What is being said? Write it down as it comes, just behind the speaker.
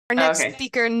Our next Okay,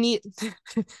 speaker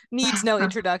needs no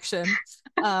introduction.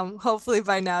 Hopefully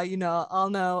by now you know all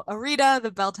know Arita, the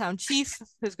Belltown chief,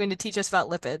 who's going to teach us about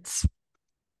lipids.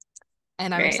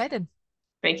 And I'm great. excited.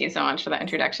 Thank you so much for that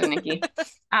introduction, Nikki.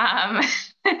 Um,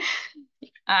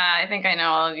 I think I know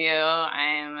all of you.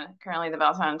 I'm currently the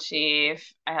Belltown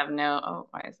chief. I have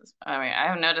why is this? Oh, wait, I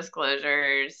have no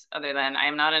disclosures other than I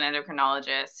am not an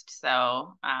endocrinologist.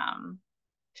 So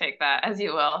take that as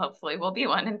you will. Hopefully, we'll be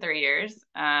one in 3 years.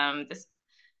 This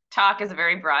talk is a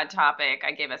very broad topic.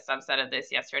 I gave a subset of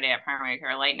this yesterday at primary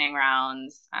care lightning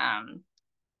rounds.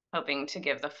 Hoping to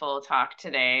give the full talk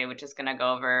today, which is going to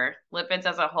go over lipids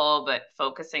as a whole, but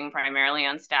focusing primarily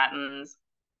on statins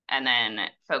and then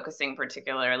focusing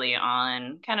particularly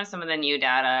on kind of some of the new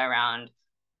data around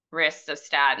risks of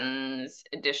statins,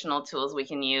 additional tools we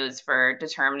can use for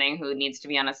determining who needs to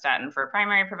be on a statin for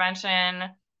primary prevention.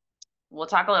 We'll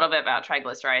talk a little bit about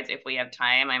triglycerides if we have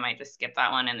time. I might just skip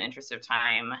that one in the interest of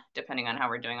time, depending on how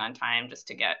we're doing on time, just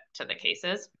to get to the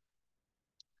cases.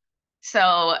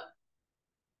 So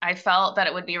I felt that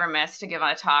it would be remiss to give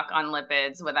a talk on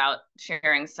lipids without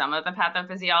sharing some of the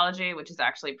pathophysiology, which is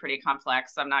actually pretty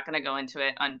complex. So I'm not going to go into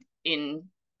it in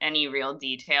any real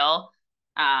detail.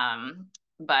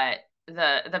 But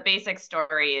the basic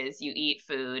story is you eat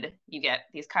food, you get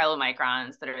these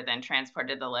chylomicrons that are then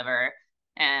transported to the liver,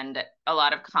 and a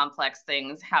lot of complex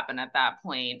things happen at that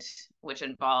point, which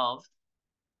involve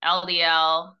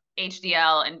LDL,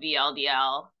 HDL, and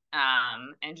VLDL,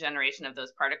 and generation of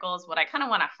those particles. What I kind of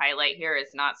want to highlight here is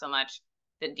not so much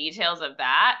the details of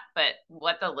that, but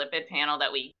what the lipid panel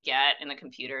that we get in the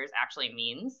computers actually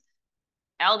means.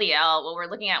 LDL, what we're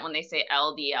looking at when they say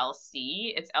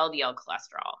LDLC, it's LDL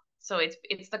cholesterol. So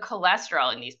it's the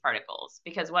cholesterol in these particles,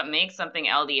 because what makes something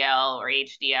LDL or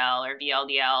HDL or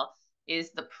VLDL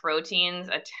is the proteins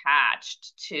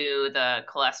attached to the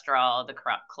cholesterol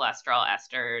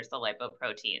esters, the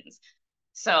lipoproteins.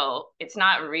 So it's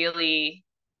not really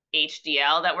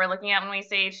HDL that we're looking at when we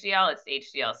say HDL, it's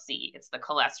HDLC. It's the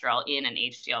cholesterol in an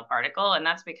HDL particle. And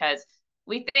that's because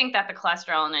we think that the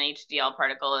cholesterol in an HDL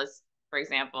particle is, for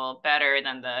example, better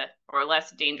than or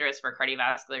less dangerous for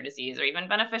cardiovascular disease, or even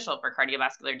beneficial for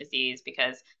cardiovascular disease,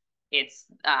 because it's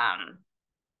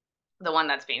the one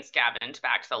that's being scavenged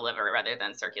back to the liver rather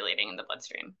than circulating in the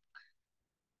bloodstream.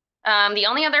 The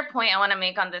only other point I want to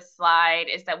make on this slide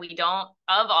is that we don't,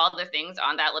 of all the things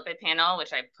on that lipid panel,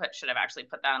 which should have actually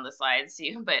put that on the slides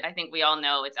too, but I think we all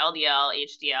know it's LDL,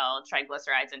 HDL,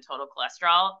 triglycerides, and total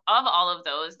cholesterol. Of all of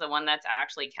those, the one that's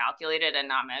actually calculated and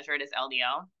not measured is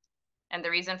LDL. And the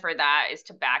reason for that is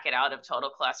to back it out of total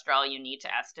cholesterol, you need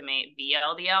to estimate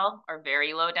VLDL, or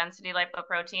very low density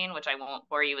lipoprotein, which I won't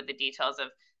bore you with the details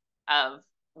of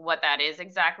what that is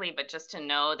exactly, but just to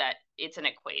know that it's an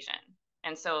equation.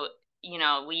 And so,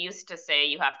 we used to say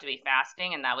you have to be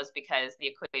fasting, and that was because the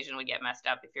equation would get messed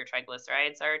up if your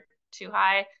triglycerides are too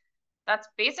high. That's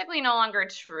basically no longer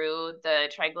true.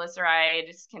 The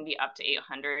triglycerides can be up to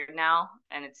 800 now,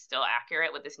 and it's still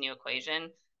accurate with this new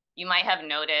equation. You might have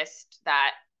noticed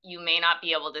that you may not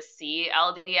be able to see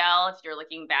LDL if you're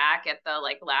looking back at the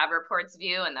lab reports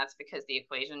view, and that's because the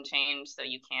equation changed, so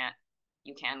you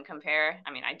can compare.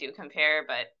 I mean, I do compare,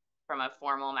 but from a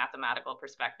formal mathematical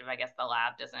perspective, I guess the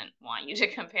lab doesn't want you to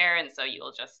compare, and so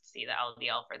you'll just see the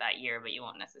LDL for that year, but you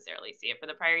won't necessarily see it for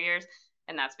the prior years,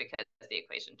 and that's because the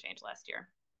equation changed last year.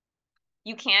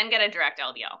 You can get a direct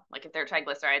LDL. Like if their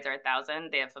triglycerides are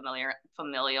 1,000, they have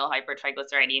familial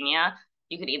hypertriglyceridemia.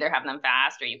 You could either have them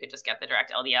fast or you could just get the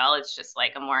direct LDL. It's just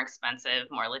like a more expensive,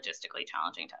 more logistically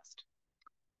challenging test.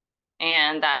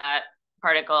 And that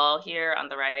particle here on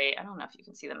the right, I don't know if you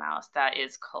can see the mouse, that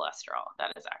is cholesterol.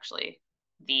 That is actually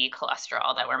the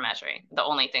cholesterol that we're measuring, the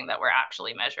only thing that we're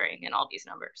actually measuring in all these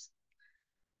numbers.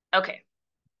 Okay.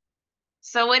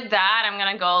 So with that, I'm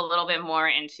going to go a little bit more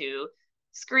into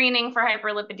screening for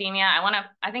hyperlipidemia.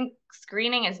 I think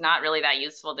screening is not really that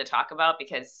useful to talk about,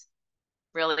 because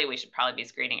really we should probably be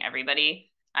screening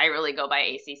everybody. I really go by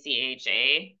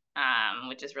ACC-AHA,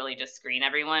 which is really just screen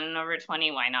everyone over 20.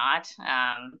 Why not?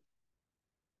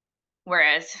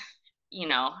 Whereas,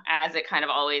 as it kind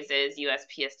of always is,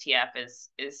 USPSTF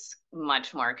is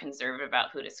much more conservative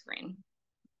about who to screen.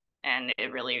 And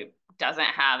it really doesn't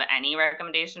have any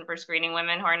recommendation for screening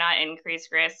women who are not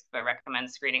increased risk, but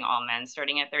recommends screening all men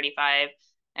starting at 35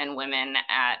 and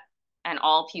and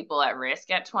all people at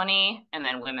risk at 20, and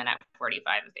then women at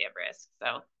 45 if they have risk.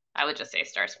 So I would just say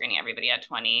start screening everybody at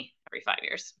 20 every 5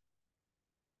 years.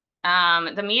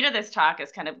 The meat of this talk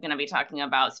is kind of going to be talking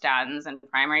about statins and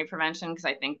primary prevention, because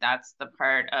I think that's the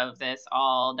part of this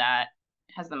all that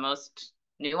has the most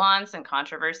nuance and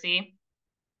controversy.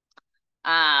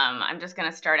 I'm just going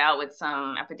to start out with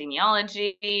some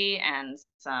epidemiology and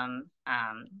some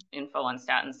info on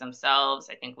statins themselves.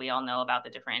 I think we all know about the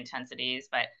different intensities,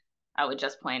 but I would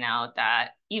just point out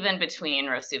that even between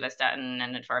rosuvastatin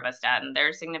and atorvastatin, there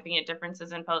are significant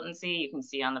differences in potency. You can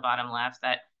see on the bottom left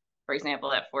that, for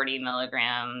example, at 40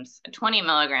 milligrams, a 20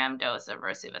 milligram dose of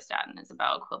rosuvastatin is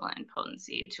about equivalent in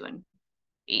potency to an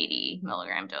 80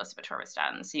 milligram dose of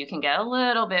atorvastatin. So you can get a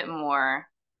little bit more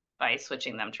by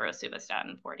switching them to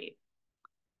rosuvastatin 40.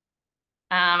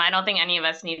 I don't think any of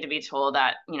us need to be told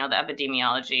that, the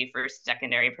epidemiology for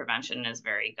secondary prevention is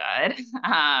very good.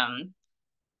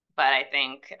 But I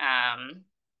think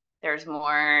there's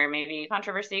more maybe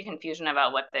controversy, confusion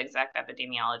about what the exact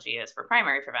epidemiology is for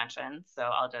primary prevention. So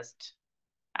I'll just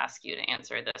ask you to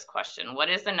answer this question. What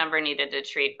is the number needed to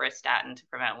treat for a statin to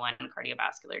prevent one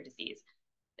cardiovascular disease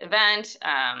event?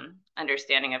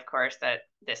 Understanding, of course, that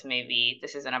this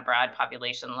isn't a broad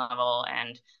population level,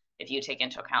 and if you take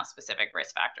into account specific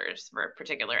risk factors for a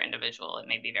particular individual, it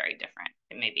may be very different.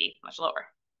 It may be much lower.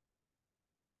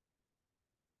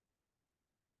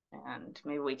 And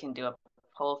maybe we can do a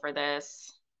poll for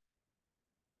this.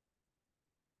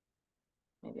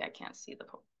 Maybe I can't see the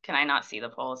poll. Can I not see the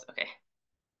polls? Okay. For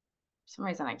some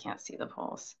reason I can't see the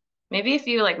polls. Maybe if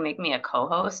you make me a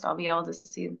co-host, I'll be able to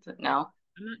see no.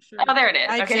 I'm not sure. Oh, there it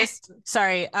is. Okay.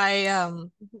 Sorry,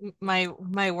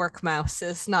 my work mouse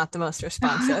is not the most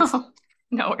responsive.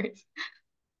 No worries.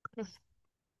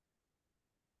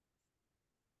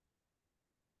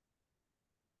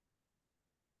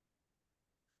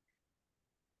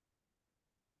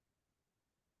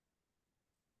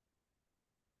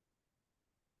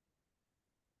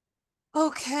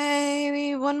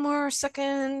 Okay, one more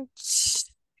second.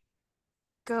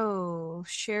 Go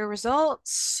share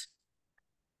results.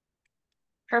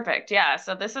 Perfect. Yeah.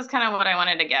 So this is kind of what I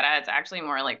wanted to get at. It's actually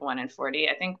more like 1 in 40.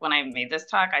 I think when I made this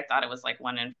talk, I thought it was like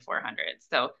 1 in 400.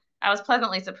 So I was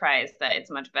pleasantly surprised that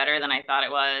it's much better than I thought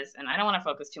it was. And I don't want to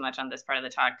focus too much on this part of the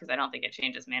talk because I don't think it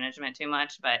changes management too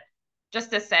much. But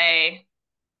just to say,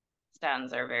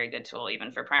 statins are a very good tool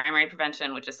even for primary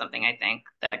prevention, which is something I think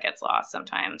that gets lost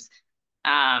sometimes.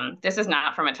 This is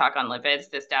not from a talk on lipids.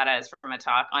 This data is from a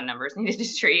talk on numbers needed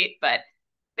to treat, but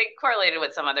they correlated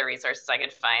with some other resources I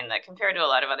could find that compared to a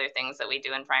lot of other things that we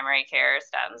do in primary care,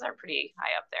 statins are pretty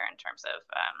high up there in terms of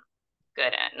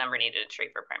good number needed to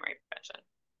treat for primary prevention.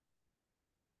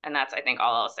 And that's, I think,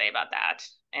 all I'll say about that.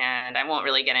 And I won't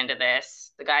really get into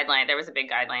this. The guideline, there was a big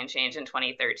guideline change in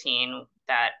 2013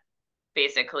 that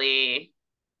basically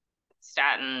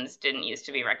statins didn't used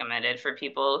to be recommended for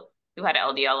people who had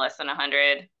LDL less than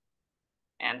 100.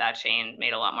 And that change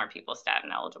made a lot more people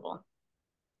statin eligible.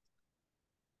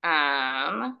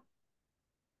 I'm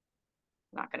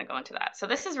not going to go into that. So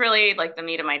this is really like the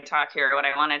meat of my talk here. What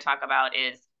I want to talk about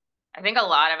is, I think a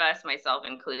lot of us, myself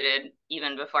included,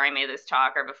 even before I made this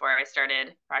talk or before I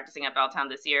started practicing at Belltown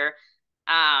this year,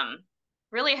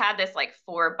 really had this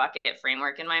 4-bucket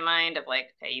framework in my mind of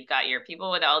okay, you've got your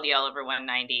people with LDL over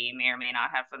 190, may or may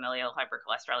not have familial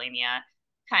hypercholesterolemia,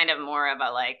 kind of more of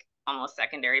a almost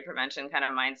secondary prevention kind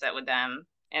of mindset with them.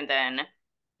 And then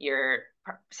your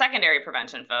secondary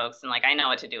prevention folks, and I know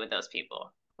what to do with those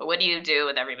people, but what do you do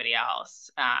with everybody else?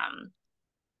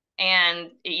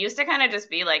 And it used to kind of just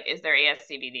be is their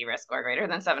ASCVD risk score greater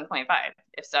than 7.5?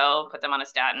 If so, put them on a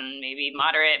statin, maybe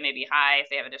moderate, maybe high if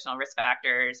they have additional risk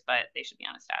factors, but they should be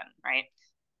on a statin, right?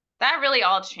 That really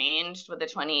all changed with the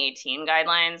 2018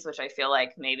 guidelines, which I feel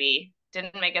maybe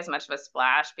didn't make as much of a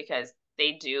splash because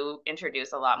they do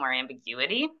introduce a lot more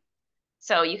ambiguity.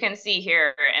 So you can see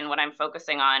here, and what I'm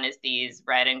focusing on is these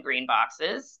red and green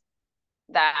boxes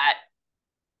that,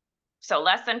 so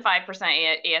less than 5%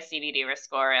 ASCVD risk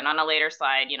score. And on a later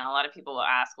slide, a lot of people will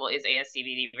ask, well, is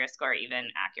ASCVD risk score even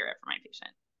accurate for my patient?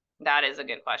 That is a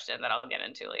good question that I'll get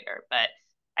into later. But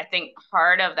I think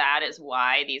part of that is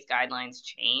why these guidelines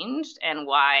changed and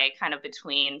why kind of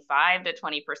between 5 to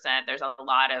 20%, there's a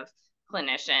lot of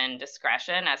clinician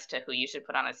discretion as to who you should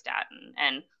put on a statin.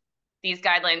 And these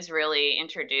guidelines really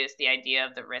introduce the idea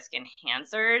of the risk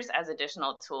enhancers as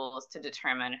additional tools to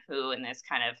determine who in this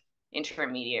kind of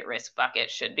intermediate risk bucket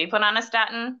should be put on a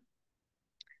statin.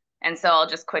 And so I'll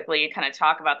just quickly kind of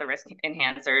talk about the risk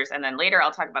enhancers. And then later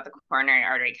I'll talk about the coronary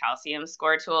artery calcium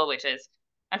score tool, which is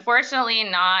unfortunately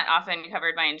not often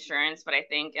covered by insurance, but I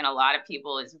think in a lot of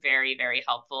people is very, very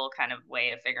helpful kind of way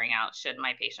of figuring out, should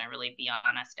my patient really be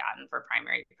on a statin for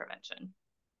primary prevention?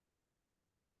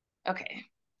 Okay.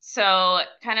 So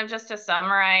kind of just to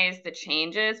summarize the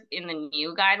changes in the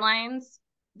new guidelines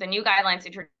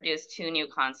introduced 2 new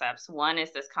concepts. One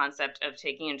is this concept of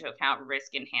taking into account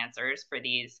risk enhancers for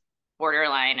these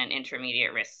borderline and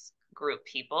intermediate risk group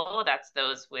people. That's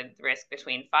those with risk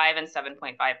between 5 and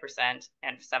 7.5%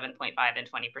 and 7.5 and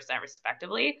 20%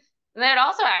 respectively. And then it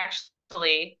also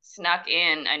actually snuck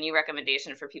in a new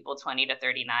recommendation for people 20 to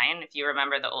 39. If you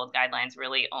remember, the old guidelines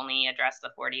really only address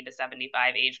the 40 to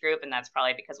 75 age group, and that's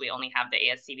probably because we only have the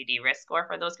ASCVD risk score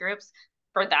for those groups,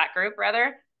 for that group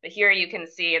rather. But here you can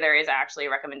see there is actually a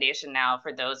recommendation now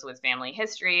for those with family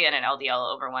history and an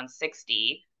LDL over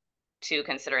 160 to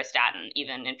consider a statin,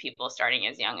 even in people starting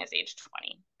as young as age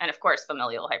 20. And of course,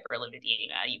 familial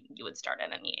hyperlipidemia, you would start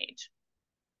at any age.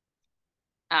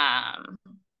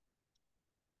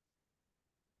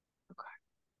 Okay.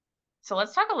 So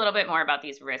let's talk a little bit more about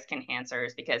these risk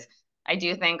enhancers, because I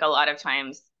do think a lot of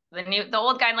times the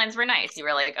old guidelines were nice. You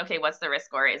were like, okay, what's the risk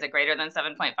score? Is it greater than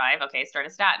 7.5? Okay, start a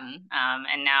statin.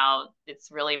 And now it's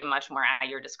really much more at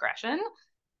your discretion.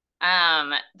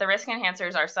 The risk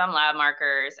enhancers are some lab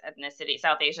markers, ethnicity,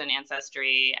 South Asian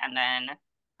ancestry, and then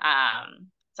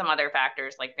some other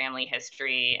factors like family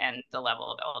history and the level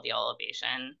of LDL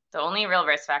elevation. The only real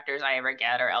risk factors I ever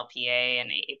get are LPA and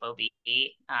ApoB.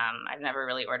 I've never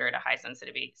really ordered a high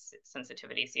sensitivity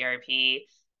CRP.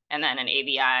 And then an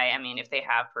ABI, I mean, if they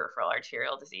have peripheral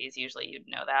arterial disease, usually you'd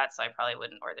know that. So I probably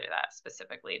wouldn't order that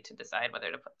specifically to decide whether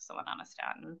to put someone on a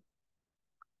statin.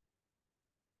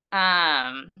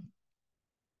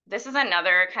 This is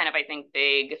another kind of, I think,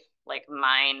 big like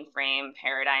mind frame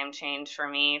paradigm change for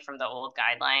me from the old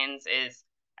guidelines is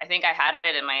I think I had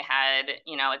it in my head,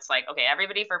 it's like, okay,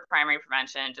 everybody for primary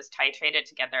prevention, just titrate it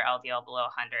to get their LDL below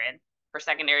 100. For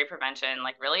secondary prevention,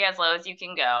 like really as low as you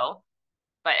can go,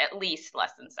 but at least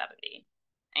less than 70.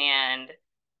 And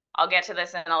I'll get to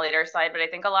this in a later slide, but I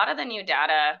think a lot of the new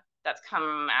data that's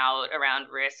come out around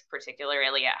risk,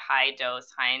 particularly at high dose,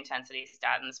 high intensity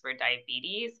statins for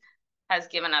diabetes, has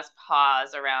given us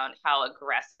pause around how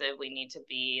aggressive we need to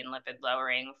be in lipid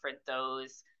lowering for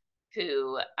those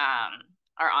who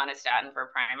are on a statin for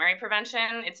primary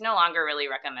prevention. It's no longer really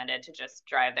recommended to just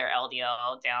drive their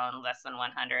LDL down less than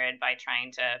 100 by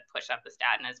trying to push up the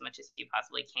statin as much as you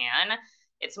possibly can.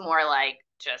 It's more like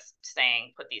just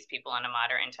saying, put these people on a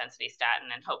moderate intensity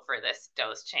statin and hope for this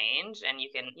dose change. And you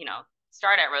can,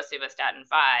 start at rosuvastatin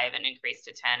 5 and increase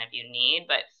to 10 if you need,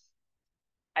 but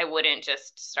I wouldn't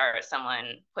just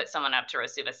put someone up to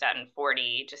rosuvastatin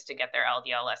 40 just to get their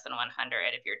LDL less than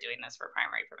 100 if you're doing this for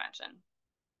primary prevention.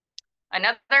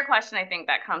 Another question I think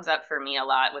that comes up for me a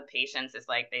lot with patients is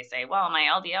like, they say, well, my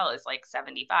LDL is like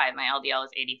 75, my LDL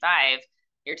is 85.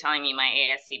 You're telling me my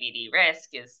ASCVD risk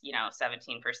is,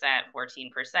 17%,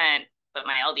 14%, but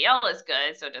my LDL is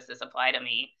good. So does this apply to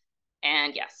me?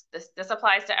 And yes, this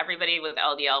applies to everybody with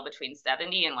LDL between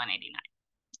 70 and 189.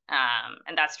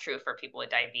 And that's true for people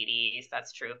with diabetes.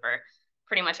 That's true for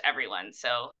pretty much everyone.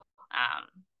 So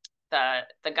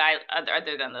the guy,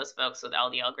 other than those folks with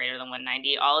LDL greater than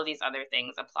 190, all of these other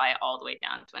things apply all the way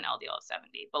down to an LDL of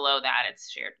 70. Below that,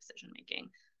 it's shared decision making.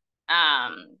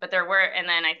 But and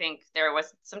then I think there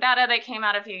was some data that came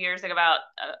out a few years ago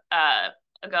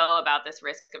about this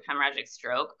risk of hemorrhagic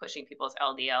stroke, pushing people's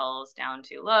LDLs down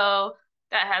too low.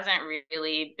 That hasn't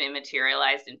really been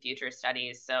materialized in future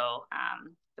studies. So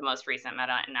the most recent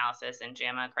meta-analysis in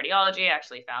JAMA Cardiology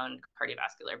actually found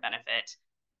cardiovascular benefit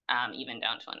even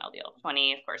down to an LDL of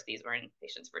 20. Of course, these were in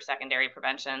patients for secondary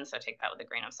prevention, so take that with a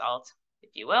grain of salt,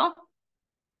 if you will.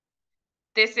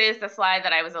 This is the slide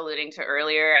that I was alluding to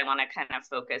earlier. I want to kind of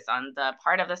focus on the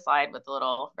part of the slide with the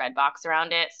little red box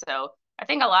around it. So I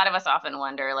think a lot of us often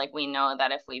wonder, like we know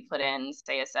that if we put in,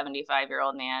 say, a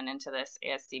 75-year-old man into this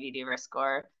ASCVD risk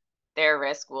score, their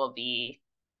risk will be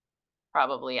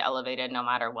probably elevated no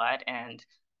matter what. And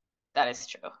that is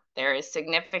true. There is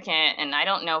significant, and I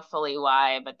don't know fully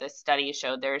why, but this study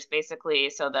showed there's basically,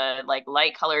 so the like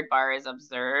light colored bar is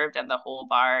observed and the whole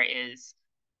bar is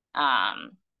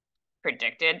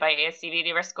predicted by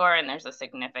ASCVD risk score, and there's a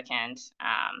significant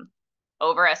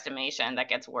overestimation that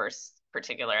gets worse,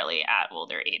 particularly at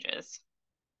older ages.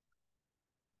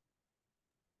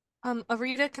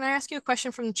 Arita, can I ask you a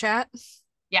question from the chat?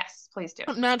 Yes, please do.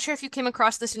 I'm not sure if you came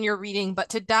across this in your reading, but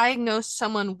to diagnose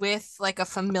someone with like a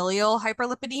familial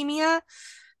hyperlipidemia,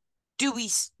 do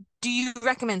you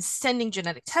recommend sending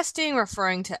genetic testing,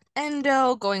 referring to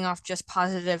endo, going off just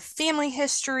positive family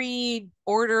history,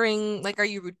 ordering, like, are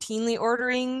you routinely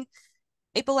ordering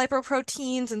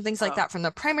apolipoproteins and things like that from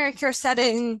the primary care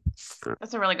setting?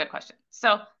 That's a really good question.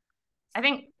 So I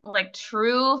think like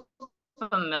true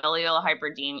familial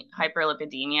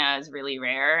hyperlipidemia is really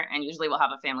rare, and usually we'll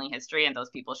have a family history, and those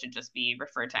people should just be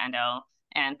referred to endo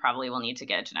and probably will need to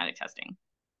get genetic testing.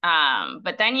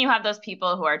 But then you have those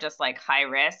people who are just like high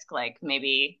risk, like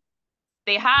maybe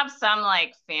they have some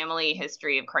like family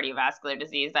history of cardiovascular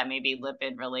disease that may be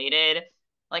lipid related.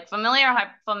 Like familial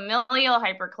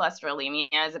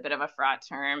hypercholesterolemia is a bit of a fraught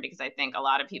term because I think a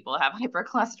lot of people have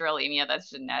hypercholesterolemia that's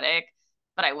genetic,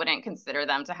 but I wouldn't consider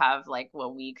them to have like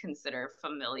what we consider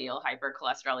familial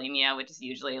hypercholesterolemia, which is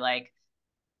usually like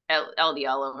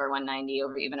LDL over 190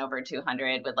 over even over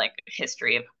 200 with like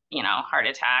history of, heart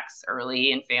attacks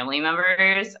early in family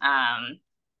members.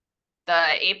 The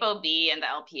ApoB and the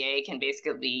LPA can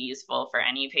basically be useful for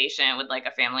any patient with like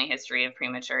a family history of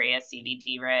premature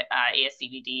ASCVD,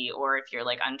 or if you're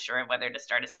like unsure of whether to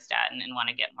start a statin and want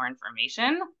to get more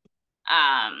information.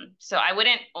 So I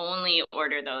wouldn't only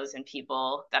order those in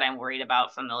people that I'm worried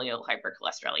about familial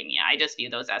hypercholesterolemia. I just view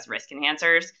those as risk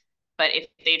enhancers. But if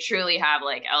they truly have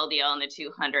like LDL in the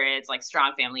 200s, like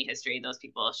strong family history, those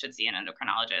people should see an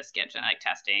endocrinologist, get genetic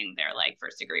testing. Their like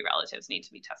first degree relatives need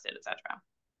to be tested, etc.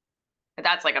 But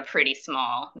that's like a pretty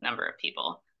small number of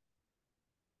people.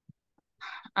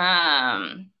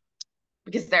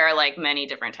 Because there are like many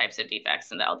different types of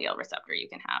defects in the LDL receptor you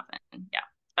can have. And yeah,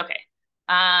 okay.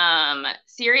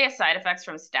 Serious side effects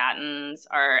from statins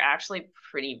are actually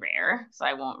pretty rare, so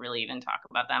I won't really even talk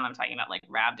about them. I'm talking about like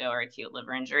rhabdo or acute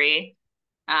liver injury.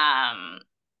 But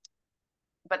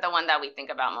the one that we think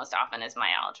about most often is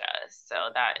myalgia. So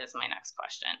that is my next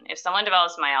question. If someone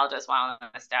develops myalgia while on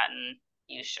a statin,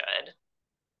 you should.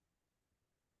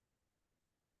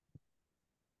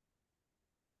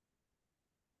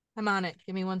 I'm on it.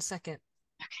 Give me 1 second.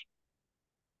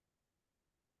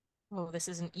 Oh, this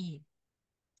is an E.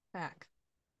 Back.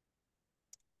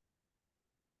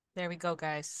 There we go,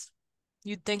 guys.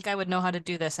 You'd think I would know how to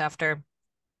do this after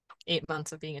 8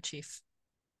 months of being a chief.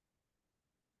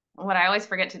 What I always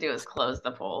forget to do is close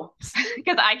the poll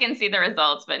because I can see the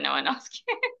results, but no one else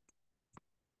can.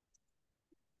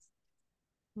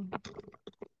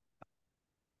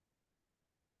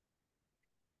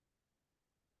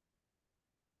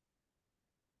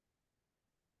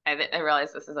 I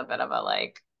realize this is a bit of a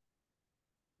like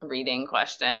reading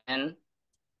question.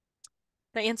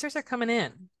 The answers are coming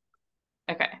in.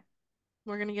 Okay.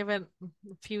 We're going to give it a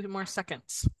few more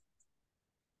seconds.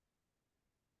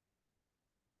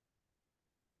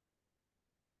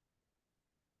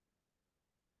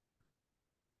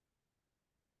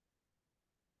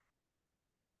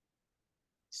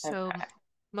 So Okay.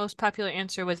 most popular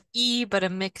answer was E, but a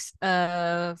mix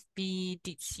of B,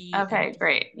 D, C, and Okay, D.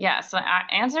 great. Yeah, so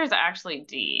answer is actually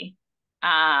D.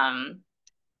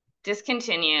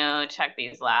 Discontinue, check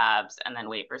these labs, and then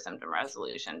wait for symptom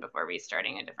resolution before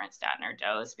restarting a different statin or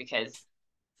dose, because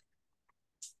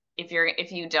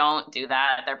if you don't do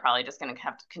that, they're probably just going to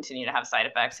have to continue to have side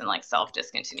effects and like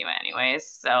self-discontinue it anyways.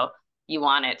 So you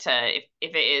want it to,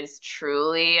 if it is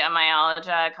truly a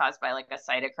myalgia caused by like a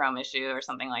cytochrome issue or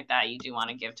something like that, you do want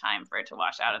to give time for it to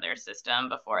wash out of their system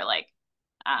before like,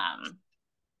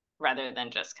 rather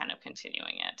than just kind of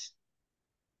continuing it.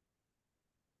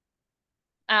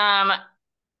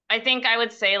 I think I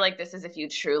would say like this is if you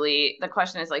truly, the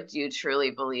question is like, do you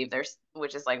truly believe there's,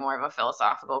 which is like more of a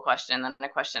philosophical question than a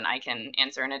question I can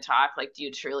answer in a talk. Like, do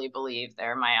you truly believe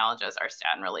their myalgias are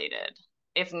statin related?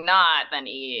 If not, then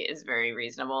E is very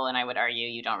reasonable. And I would argue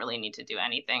you don't really need to do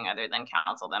anything other than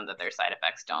counsel them that their side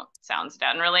effects don't sound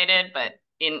statin related. But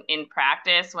in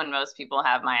practice, when most people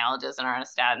have myalgias and are on a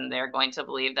statin, they're going to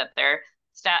believe that their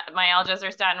myalgias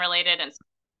are statin related. And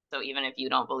so even if you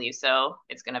don't believe so,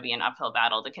 it's going to be an uphill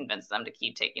battle to convince them to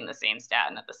keep taking the same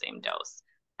statin at the same dose.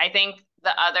 I think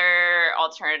the other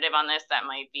alternative on this that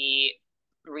might be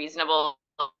reasonable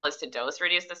is to dose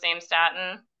reduce the same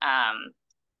statin.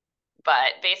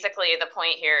 But basically the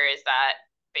point here is that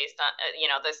based on,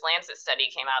 this Lancet study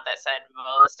came out that said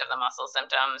most of the muscle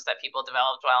symptoms that people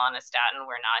developed while on a statin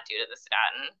were not due to the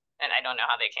statin. And I don't know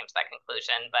how they came to that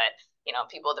conclusion, but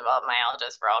people develop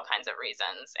myalgias for all kinds of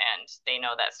reasons, and they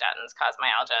know that statins cause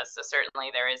myalgia. So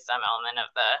certainly there is some element of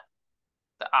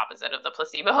the opposite of the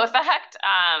placebo effect.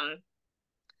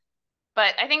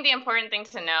 But I think the important thing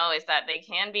to know is that they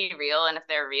can be real. And if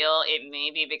they're real, it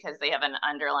may be because they have an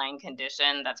underlying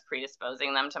condition that's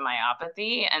predisposing them to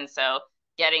myopathy. And so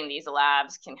getting these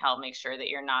labs can help make sure that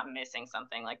you're not missing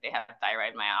something like they have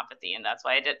thyroid myopathy. And that's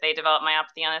why they develop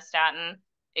myopathy on a statin.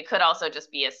 It could also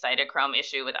just be a cytochrome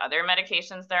issue with other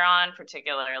medications they're on,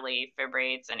 particularly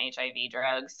fibrates and HIV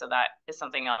drugs. So that is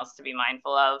something else to be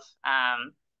mindful of.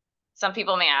 Some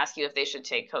people may ask you if they should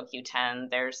take CoQ10.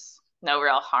 There's no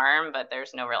real harm, but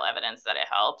there's no real evidence that it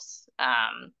helps.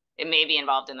 It may be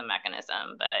involved in the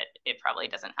mechanism, but it probably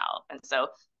doesn't help. And so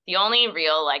the only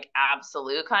real like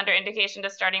absolute contraindication to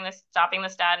stopping the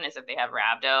statin is if they have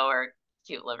rhabdo or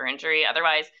acute liver injury.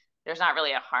 Otherwise, there's not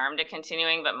really a harm to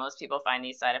continuing, but most people find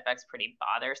these side effects pretty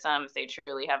bothersome if they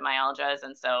truly have myalgias.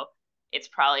 And so it's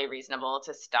probably reasonable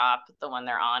to stop the one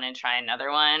they're on and try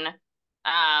another one.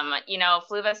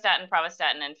 Fluvastatin,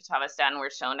 pravastatin, and pitavastatin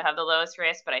were shown to have the lowest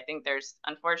risk, but I think there's,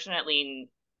 unfortunately,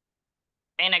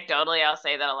 anecdotally, I'll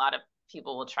say that a lot of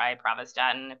people will try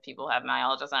pravastatin if people have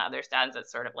myalgias on other statins.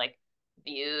 It's sort of like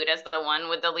viewed as the one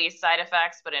with the least side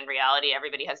effects, but in reality,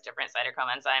 everybody has different cytochrome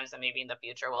enzymes, and maybe in the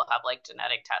future we'll have like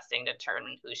genetic testing to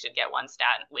determine who should get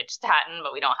which statin,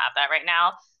 but we don't have that right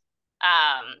now.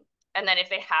 And then if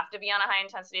they have to be on a high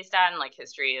intensity statin, like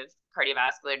history of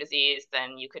cardiovascular disease,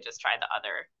 then you could just try the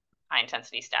other high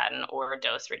intensity statin or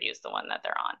dose reduce the one that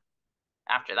they're on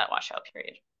after that washout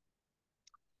period.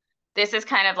 This is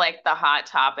kind of like the hot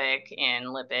topic in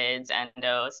lipids,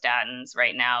 endo, statins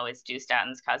right now is, do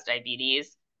statins cause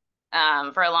diabetes?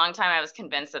 For a long time, I was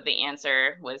convinced that the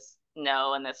answer was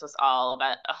no, and this was all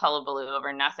about a hullabaloo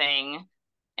over nothing,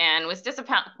 and was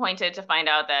disappointed to find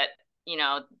out that,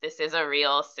 this is a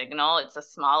real signal. It's a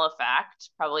small effect,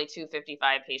 probably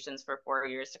 255 patients for 4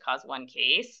 years to cause one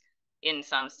case in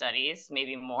some studies,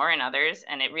 maybe more in others,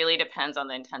 and it really depends on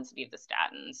the intensity of the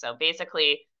statin. So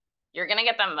basically, you're going to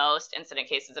get the most incident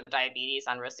cases of diabetes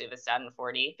on rosuvastatin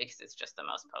 40 because it's just the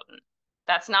most potent.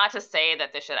 That's not to say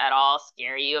that this should at all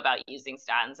scare you about using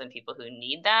statins in people who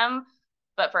need them,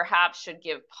 but perhaps should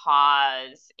give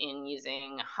pause in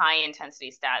using high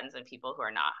intensity statins in people who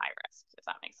are not high risk. Does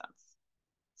that make sense?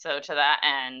 So to that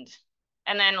end,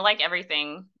 and then like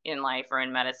everything in life or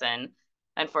in medicine,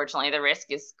 unfortunately, the risk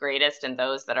is greatest in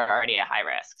those that are already at high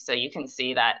risk. So you can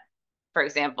see that, for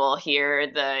example,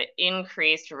 here, the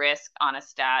increased risk on a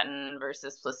statin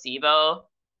versus placebo,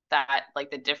 that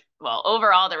like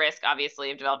overall the risk obviously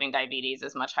of developing diabetes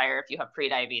is much higher if you have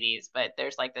prediabetes, but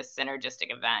there's like this synergistic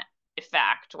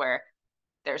effect where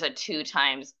there's a 2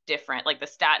 times different, like the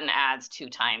statin adds 2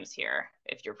 times here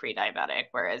if you're pre-diabetic,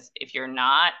 whereas if you're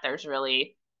not, there's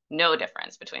really no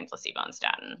difference between placebo and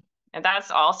statin. And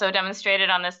that's also demonstrated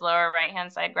on this lower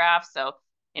right-hand side graph. So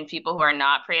in people who are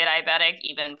not pre-diabetic,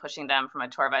 even pushing them from a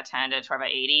TORVA 10 to a TORVA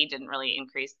 80 didn't really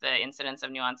increase the incidence of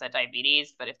new onset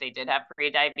diabetes. But if they did have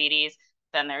pre-diabetes,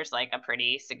 then there's like a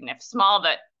pretty small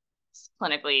but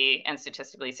clinically and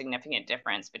statistically significant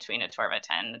difference between a TORVA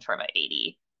 10 and a TORVA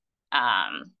 80.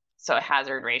 So a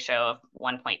hazard ratio of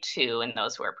 1.2 in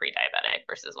those who are pre-diabetic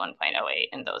versus 1.08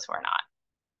 in those who are not.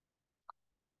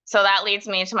 So that leads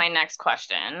me to my next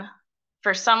question.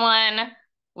 For someone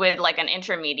with like an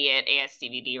intermediate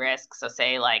ASCVD risk, so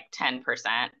say like 10%,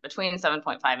 between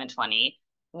 7.5 and 20,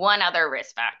 one other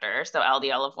risk factor, so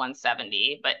LDL of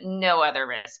 170, but no other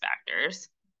risk factors,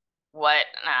 what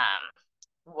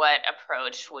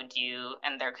approach would you,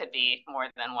 and there could be more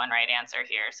than one right answer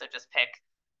here, so just pick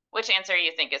which answer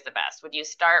you think is the best. Would you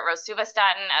start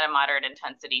rosuvastatin at a moderate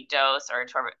intensity dose, or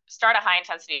start a high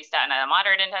intensity statin at a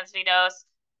moderate intensity dose?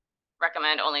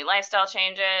 Recommend only lifestyle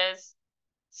changes?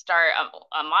 Start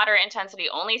a moderate intensity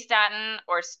only statin,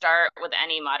 or start with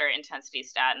any moderate intensity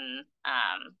statin,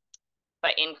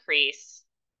 but increase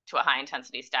to a high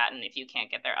intensity statin if you can't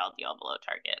get their LDL below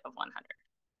target of 100?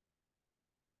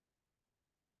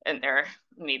 And there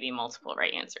may be multiple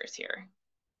right answers here.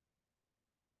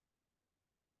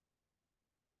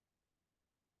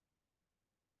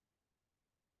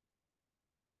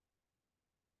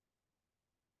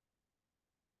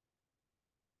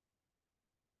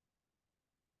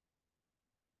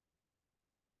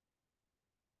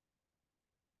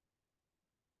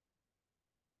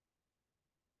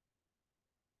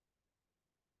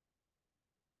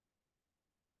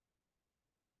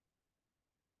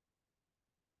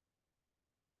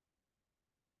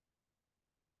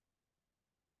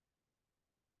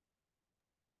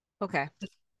 Okay.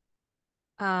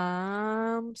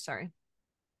 Sorry.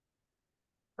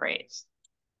 Great.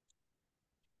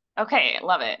 Okay,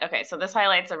 love it. Okay, so this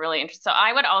highlights a really interesting. So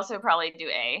I would also probably do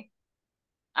A.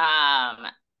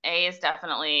 A is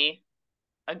definitely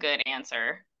a good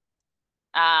answer.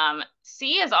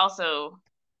 C is also,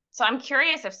 so I'm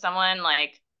curious if someone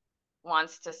like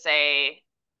wants to say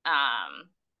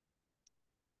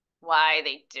why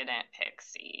they didn't pick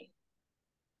C.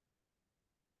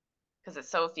 Because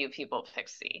it's so few people pick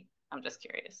C. I'm just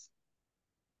curious.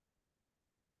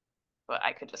 But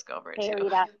I could just go over it Hey, too.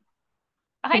 Rita.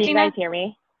 Hi, Can you Gina. guys hear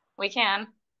me? We can.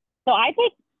 So I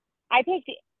picked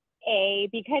A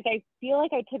because I feel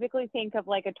like I typically think of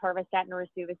like a torvastatin or a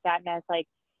rosuvastatin as like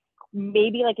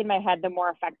maybe like in my head the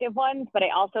more effective ones, but I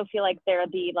also feel like they're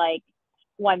the like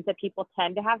ones that people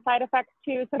tend to have side effects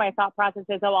to. So my thought process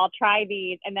is, oh, I'll try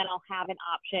these and then I'll have an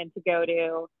option to go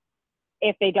to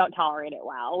if they don't tolerate it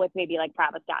well with maybe like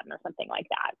pravastatin or something like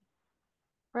that.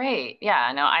 Right.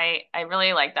 Yeah. No, I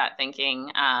really like that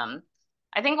thinking.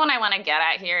 I think what I want to get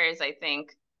at here is I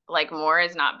think like more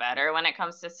is not better when it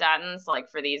comes to statins. Like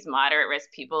for these moderate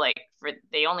risk people, like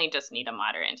they only just need a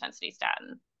moderate intensity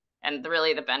statin. And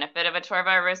really the benefit of a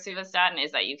Torva or rosuvastatin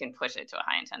is that you can push it to a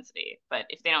high intensity. But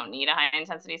if they don't need a high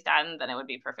intensity statin, then it would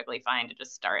be perfectly fine to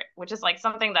just start, which is like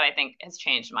something that I think has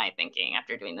changed my thinking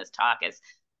after doing this talk is,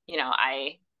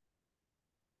 I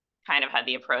kind of had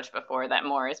the approach before that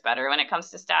more is better when it comes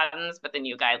to statins, but the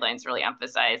new guidelines really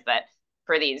emphasize that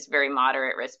for these very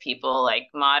moderate risk people, like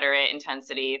moderate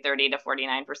intensity, 30 to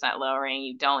 49% lowering,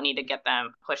 you don't need to get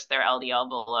them push their LDL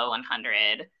below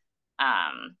 100,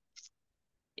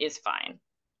 is fine.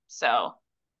 So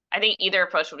I think either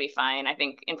approach would be fine. I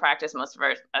think in practice, most of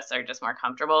us are just more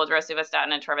comfortable with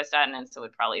rosuvastatin and torvastatin, and so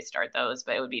would probably start those,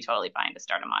 but it would be totally fine to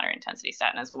start a moderate intensity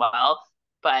statin as well.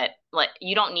 But like,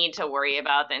 you don't need to worry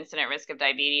about the incident risk of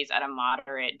diabetes at a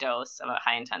moderate dose of a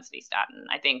high intensity statin.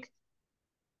 I think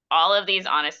all of these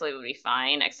honestly would be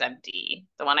fine except D.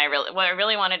 What I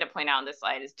really wanted to point out on this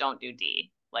slide is don't do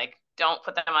D. Like, don't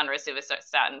put them on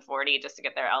rosuvastatin 40 just to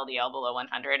get their LDL below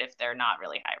 100 if they're not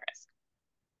really high risk.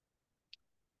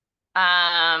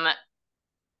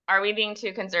 Are we being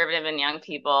too conservative in young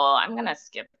people? I'm gonna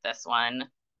skip this one.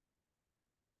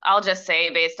 I'll just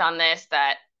say based on this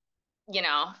that,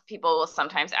 people will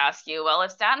sometimes ask you, well,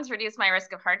 if statins reduce my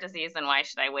risk of heart disease, then why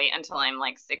should I wait until I'm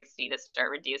like 60 to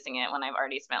start reducing it when I've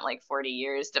already spent like 40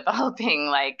 years developing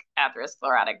like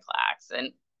atherosclerotic plaques?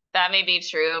 And that may be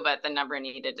true, but the number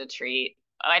needed to treat,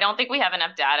 I don't think we have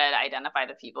enough data to identify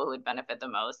the people who would benefit the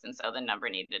most. And so the number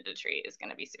needed to treat is going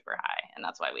to be super high. And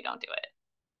that's why we don't do it.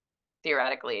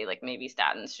 Theoretically, like maybe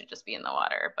statins should just be in the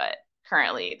water, but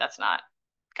currently that's not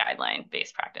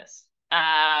guideline-based practice.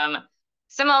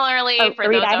 Similarly, for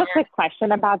Reed, those I have over, a quick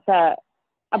question about the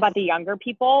yes. younger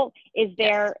people. Is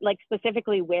there Yes. like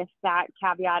specifically with that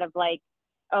caveat of like,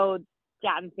 oh,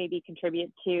 statins maybe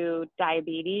contribute to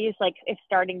diabetes? Like if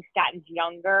starting statins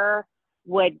younger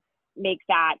would make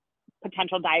that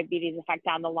potential diabetes effect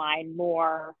down the line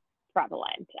more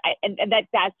prevalent. And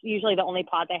that's usually the only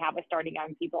pause I have with starting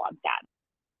young people on statins.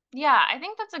 Yeah, I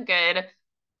think that's a good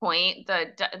point.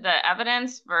 The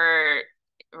evidence for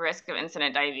risk of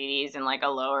incident diabetes in like a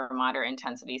lower moderate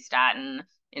intensity statin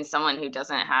in someone who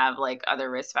doesn't have like other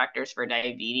risk factors for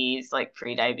diabetes, like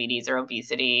pre-diabetes or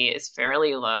obesity, is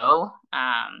fairly low.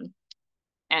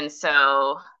 And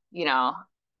so,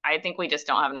 I think we just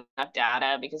don't have enough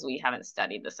data because we haven't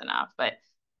studied this enough. But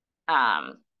I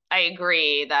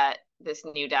agree that this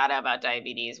new data about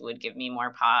diabetes would give me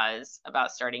more pause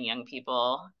about starting young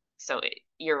people. So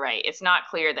you're right. It's not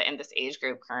clear that in this age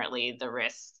group currently the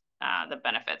risks, the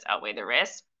benefits outweigh the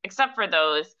risks, except for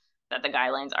those that the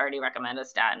guidelines already recommend a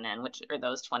statin in, which are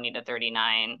those 20 to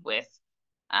 39 with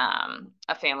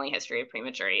a family history of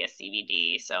premature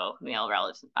ASCVD, so male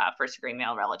relative, first degree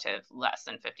male relative less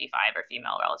than 55 or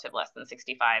female relative less than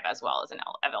 65, as well as an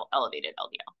elevated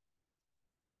LDL.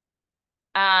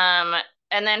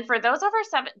 And then for those over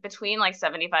between like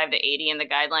 75 to 80 in the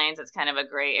guidelines, it's kind of a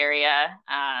gray area.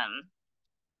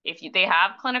 If they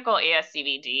have clinical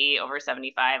ASCVD over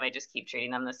 75, I just keep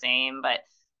treating them the same, but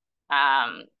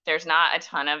there's not a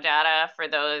ton of data for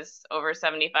those over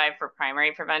 75 for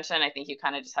primary prevention. I think you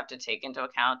kind of just have to take into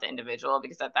account the individual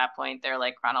because at that point, their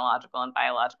like chronological and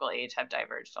biological age have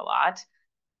diverged a lot.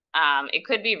 It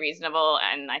could be reasonable,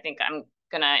 and I think I'm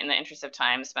gonna, in the interest of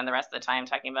time, spend the rest of the time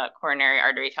talking about coronary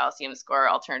artery calcium score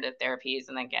alternative therapies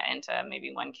and then get into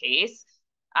maybe one case.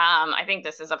 I think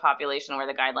this is a population where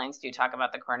the guidelines do talk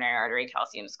about the coronary artery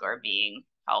calcium score being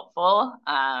helpful.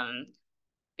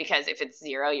 Because if it's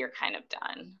 0, you're kind of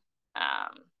done.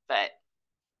 But,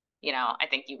 I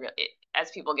think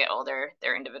as people get older,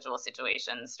 their individual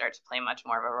situations start to play much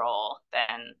more of a role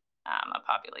than a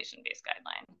population-based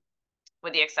guideline,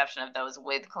 with the exception of those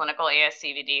with clinical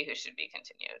ASCVD who should be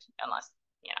continued unless,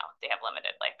 they have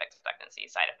limited life expectancy,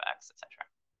 side effects, etc.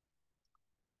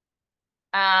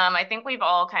 I think we've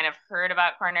all kind of heard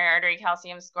about coronary artery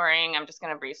calcium scoring. I'm just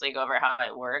going to briefly go over how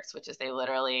it works, which is they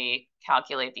literally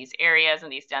calculate these areas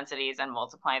and these densities and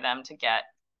multiply them to get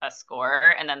a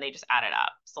score, and then they just add it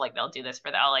up. So like they'll do this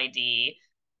for the LAD,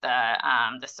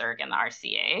 the CIRC, and the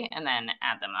RCA, and then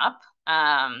add them up.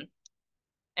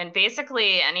 And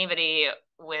basically anybody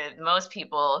with most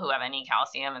people who have any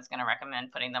calcium is going to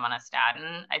recommend putting them on a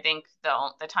statin. I think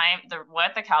what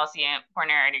the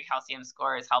coronary artery calcium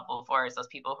score is helpful for is those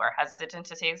people who are hesitant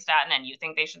to take a statin and you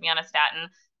think they should be on a statin.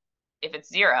 If it's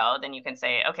 0, then you can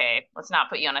say, okay, let's not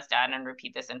put you on a statin and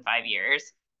repeat this in 5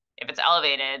 years. If it's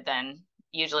elevated, then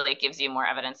usually it gives you more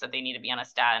evidence that they need to be on a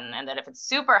statin, and that if it's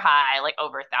super high, like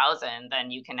over 1,000,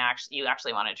 then you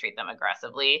actually want to treat them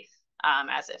aggressively,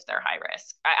 as if they're high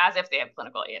risk, as if they have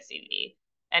clinical ASCVD.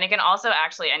 And it can also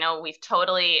actually, I know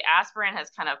aspirin has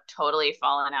kind of totally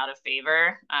fallen out of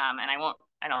favor, and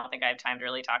I don't think I have time to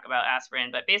really talk about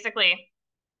aspirin, but basically,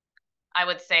 I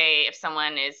would say if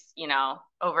someone is,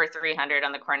 over 300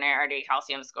 on the coronary artery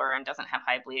calcium score and doesn't have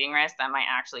high bleeding risk, that might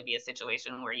actually be a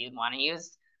situation where you'd want to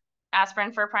use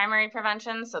aspirin for primary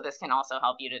prevention. So this can also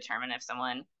help you determine if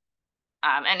someone,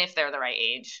 and if they're the right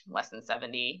age, less than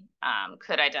 70,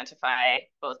 could identify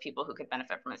both people who could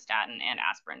benefit from a statin and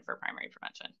aspirin for primary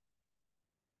prevention.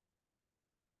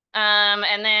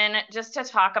 And then just to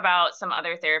talk about some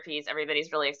other therapies,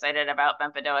 everybody's really excited about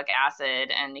bempedoic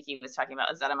acid, and Nikki was talking about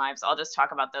ezetimibe, so I'll just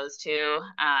talk about those two.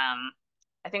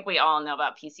 I think we all know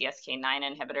about PCSK9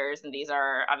 inhibitors, and these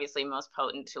are obviously most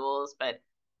potent tools, but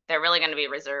they're really going to be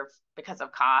reserved because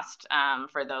of cost,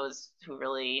 for those who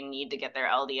really need to get their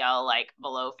LDL like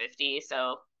below 50.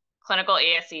 So clinical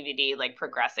ASCVD, like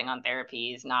progressing on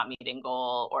therapies, not meeting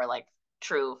goal, or like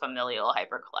true familial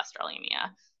hypercholesterolemia.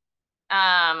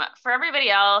 For everybody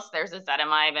else, there's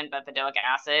ezetimibe and bempedoic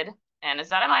acid. And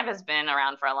ezetimibe has been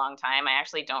around for a long time. I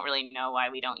actually don't really know why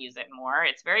we don't use it more.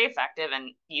 It's very effective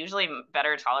and usually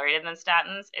better tolerated than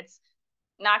statins. It's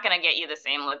not going to get you the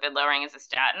same lipid lowering as a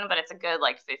statin, but it's a good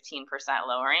like 15%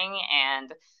 lowering,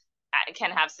 and it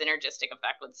can have synergistic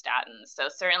effect with statins. So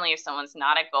certainly if someone's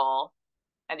not at goal,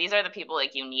 and these are the people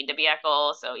like you need to be at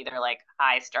goal, so either like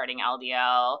high starting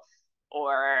LDL,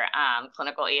 or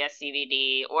clinical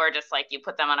ASCVD, or just like you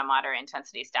put them on a moderate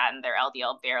intensity statin, their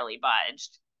LDL barely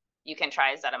budged, you can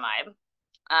try ezetimibe.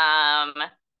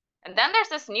 And then there's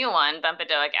this new one,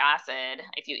 bempedoic acid.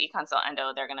 If you e-consult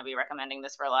endo, they're going to be recommending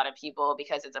this for a lot of people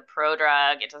because it's a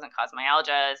prodrug. It doesn't cause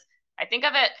myalgias. I think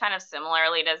of it kind of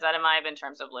similarly to ezetimibe in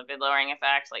terms of lipid lowering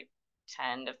effects, like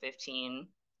 10 to 15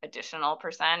 additional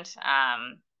percent.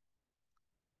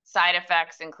 Side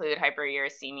effects include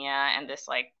hyperuricemia and this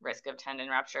like risk of tendon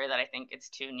rupture that I think it's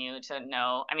too new to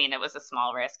know. I mean, it was a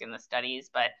small risk in the studies,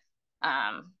 but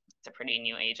it's a pretty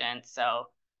new agent. So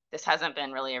this hasn't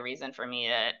been really a reason for me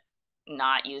to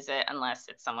not use it unless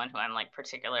it's someone who I'm like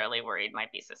particularly worried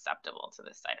might be susceptible to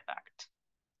this side effect.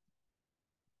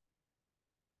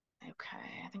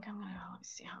 Okay, I think let me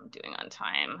see how I'm doing on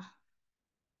time.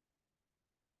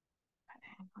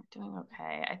 Okay, we're doing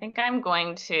okay. I think I'm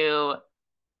going to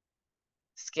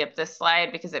skip this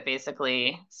slide because it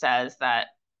basically says that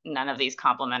none of these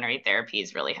complementary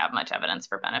therapies really have much evidence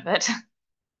for benefit.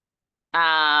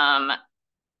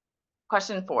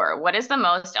 Question 4, what is the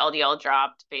most LDL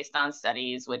dropped based on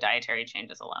studies with dietary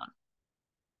changes alone?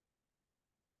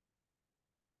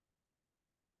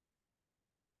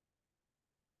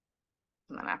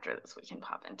 And then after this, we can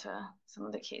pop into some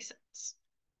of the cases.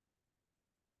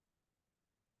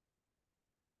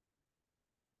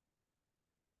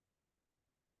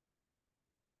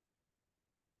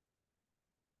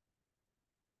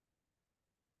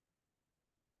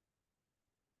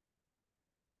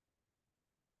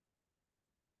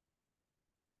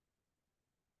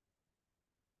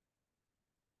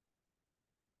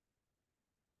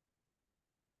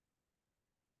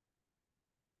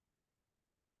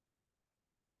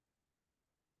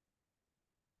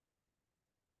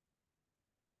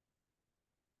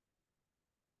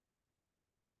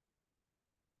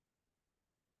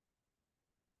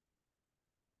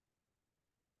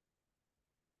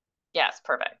 Yes,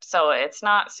 perfect. So it's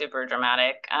not super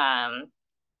dramatic. I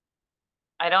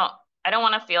don't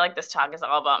want to feel like this talk is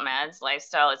all about meds.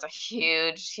 Lifestyle is a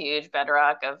huge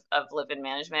bedrock of lipid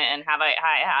management. And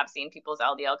I have seen people's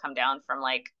LDL come down from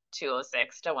like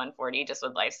 206 to 140 just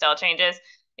with lifestyle changes.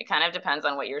 It kind of depends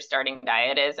on what your starting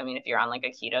diet is. I mean, if you're on like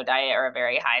a keto diet or a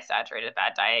very high saturated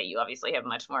fat diet, you obviously have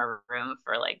much more room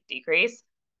for like decrease.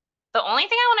 The only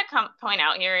thing I want to point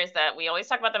out here is that we always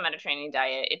talk about the Mediterranean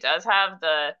diet. It does have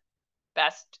the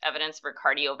best evidence for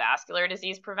cardiovascular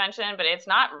disease prevention, but it's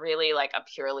not really like a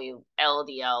purely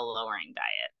LDL lowering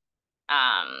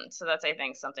diet. So that's, I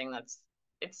think, something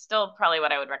it's still probably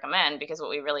what I would recommend, because what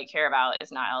we really care about is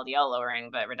not LDL lowering,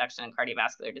 but reduction in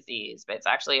cardiovascular disease. But it's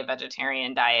actually a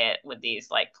vegetarian diet with these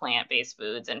like plant-based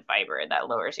foods and fiber that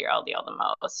lowers your LDL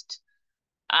the most.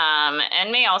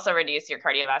 And may also reduce your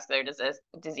cardiovascular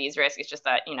disease risk. It's just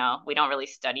that, we don't really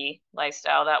study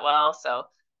lifestyle that well. So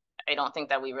I don't think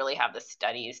that we really have the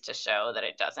studies to show that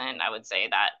it doesn't. I would say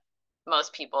that most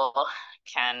people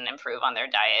can improve on their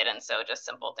diet. And so just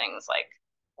simple things like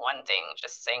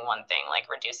just saying one thing, like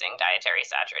reducing dietary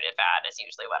saturated fat is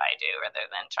usually what I do, rather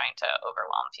than trying to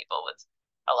overwhelm people with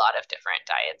a lot of different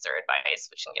diets or advice,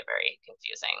 which can get very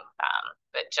confusing.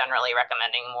 But generally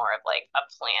recommending more of like a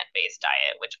plant-based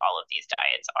diet, which all of these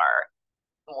diets are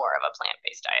more of a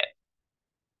plant-based diet.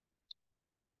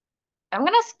 I'm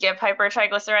going to skip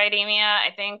hypertriglyceridemia.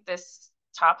 I think this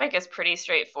topic is pretty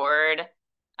straightforward.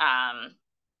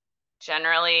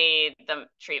 Generally, the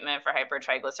treatment for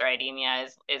hypertriglyceridemia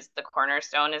is the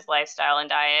cornerstone is lifestyle and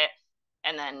diet.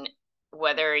 And then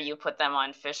whether you put them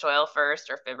on fish oil first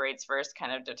or fibrates first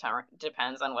kind of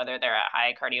depends on whether they're at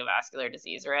high cardiovascular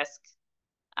disease risk.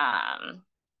 And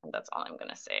that's all I'm going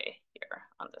to say here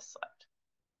on this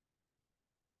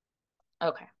slide.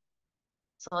 Okay.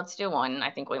 So let's do one.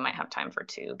 I think we might have time for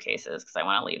 2 cases because I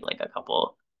want to leave like a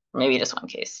couple, maybe just 1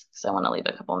 case because I want to leave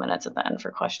a couple minutes at the end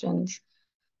for questions.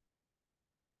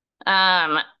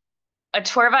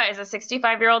 Atorva is a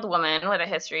 65-year-old woman with a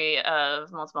history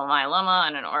of multiple myeloma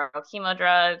and an oral chemo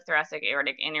drug, thoracic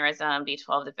aortic aneurysm,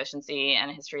 B12 deficiency, and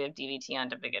a history of DVT on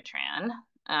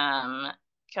dabigatran.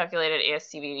 Calculated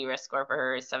ASCVD risk score for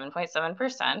her is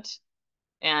 7.7%,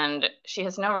 and she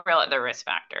has no real other risk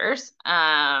factors.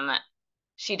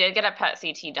 She did get a PET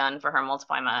CT done for her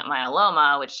multiple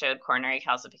myeloma, which showed coronary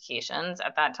calcifications.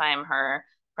 At that time, her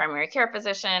primary care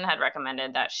physician had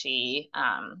recommended that she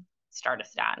start a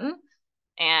statin.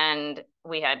 And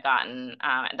we had gotten,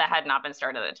 that had not been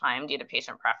started at the time due to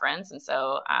patient preference. And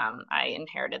so I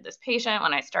inherited this patient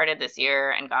when I started this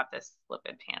year and got this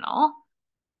lipid panel.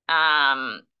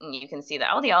 You can see the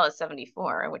LDL is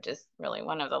 74, which is really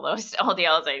one of the lowest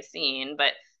LDLs I've seen.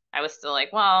 But I was still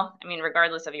like, well, I mean,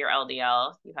 regardless of your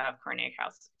LDL, you have coronary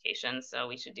calcification, so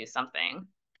we should do something.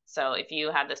 So if you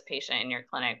had this patient in your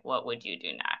clinic, what would you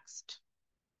do next?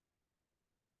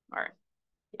 Or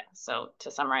yeah, so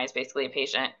to summarize, basically a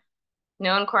patient,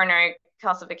 known coronary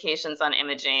calcifications on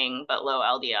imaging, but low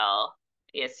LDL,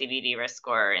 ASCVD risk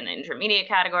score in the intermediate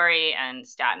category, and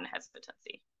statin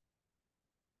hesitancy.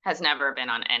 Has never been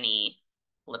on any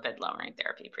lipid lowering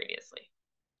therapy previously.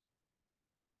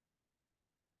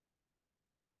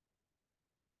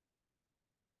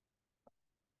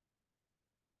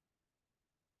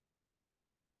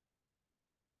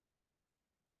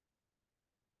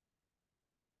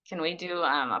 Can we do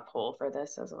a poll for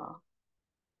this as well?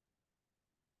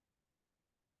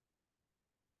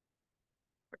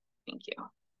 Thank you.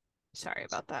 Sorry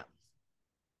about that.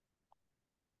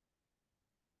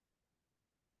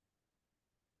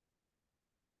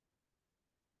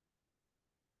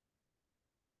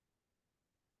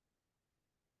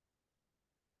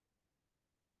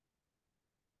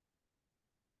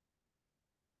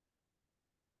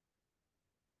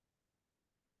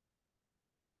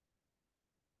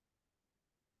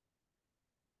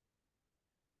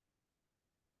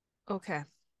 Okay.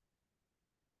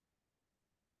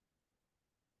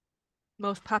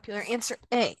 Most popular answer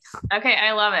A. Okay,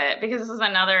 I love it because this is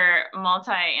another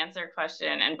multi-answer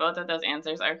question and both of those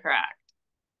answers are correct.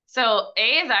 So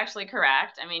A is actually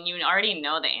correct. I mean, you already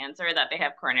know the answer that they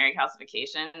have coronary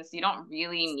calcification, so you don't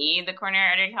really need the coronary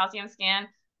artery calcium scan.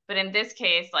 But in this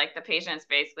case, like the patient's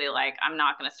basically like, I'm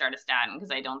not going to start a statin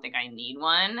because I don't think I need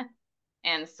one.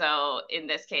 And so in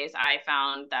this case, I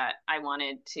found that I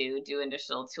wanted to do an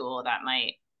additional tool that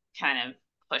might kind of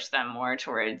push them more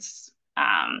towards,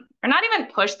 or not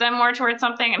even push them more towards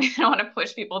something. I mean, I don't want to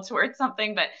push people towards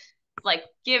something, but like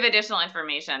give additional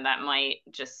information that might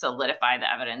just solidify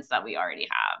the evidence that we already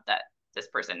have that this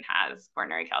person has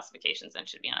coronary calcifications and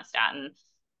should be on a statin.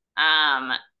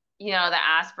 You know, the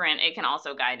aspirin, it can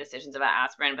also guide decisions about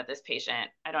aspirin, but this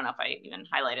patient, I don't know if I even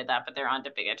highlighted that, but they're on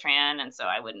dabigatran, and so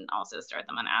I wouldn't also start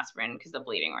them on aspirin because the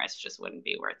bleeding risk just wouldn't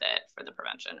be worth it for the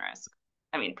prevention risk.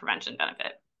 I mean, prevention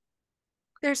benefit.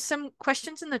 There's some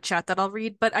questions in the chat that I'll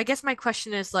read, but I guess my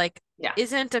question is like, Yeah.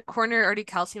 Isn't a coronary artery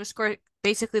calcium score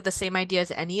basically the same idea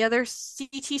as any other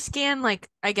CT scan? Like,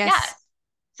 I guess. Yes.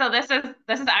 So this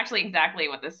is actually exactly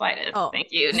what this slide is. Oh.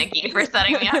 Thank you, Nikki, for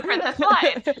setting me up for this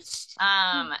slide.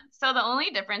 So the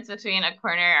only difference between a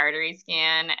coronary artery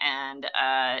scan and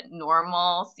a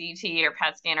normal CT or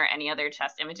PET scan or any other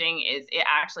chest imaging is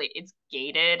it's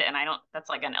gated, and that's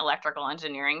like an electrical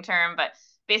engineering term, but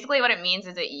basically what it means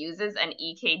is it uses an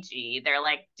EKG. They're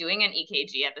like doing an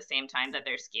EKG at the same time that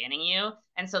they're scanning you,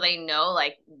 and so they know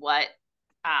like what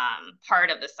part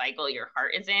of the cycle your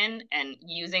heart is in, and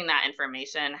using that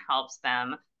information helps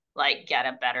them like get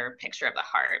a better picture of the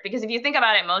heart. Because if you think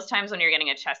about it, most times when you're getting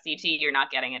a chest CT, you're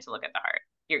not getting it to look at the heart.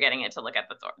 You're getting it to look at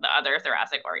the other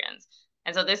thoracic organs.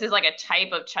 And so this is like a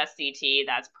type of chest CT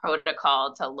that's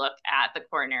protocol to look at the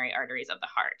coronary arteries of the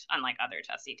heart, unlike other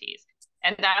chest CTs.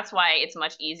 And that's why it's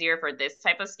much easier for this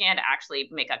type of scan to actually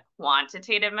make a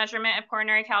quantitative measurement of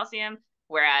coronary calcium,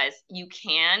 whereas you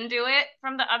can do it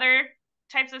from the other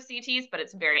types of CTs, but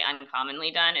it's very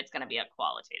uncommonly done. It's going to be a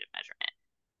qualitative measurement.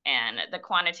 And the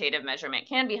quantitative measurement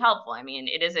can be helpful. I mean,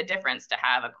 it is a difference to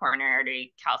have a coronary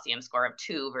artery calcium score of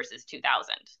 2 versus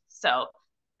 2,000. So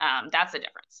that's the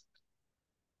difference.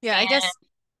 Yeah, I guess.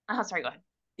 Oh, sorry, go ahead.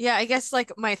 Yeah, I guess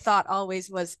like my thought always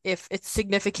was if it's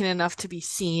significant enough to be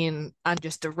seen on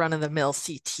just a run-of-the-mill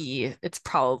CT, it's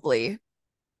probably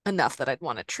enough that I'd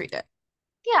want to treat it.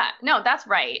 Yeah, no, that's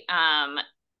right.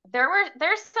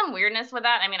 There's some weirdness with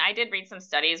that. I mean, I did read some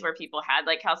studies where people had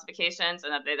like calcifications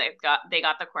and that they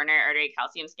got the coronary artery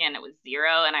calcium scan, it was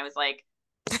 0, and I was like,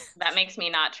 that makes me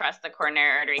not trust the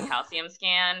coronary artery calcium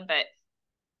scan. But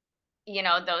you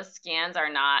know, those scans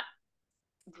are not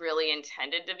really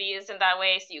intended to be used in that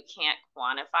way, so you can't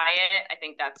quantify it. I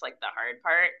think that's like the hard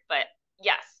part. But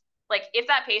yes, like if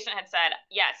that patient had said,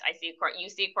 yes, you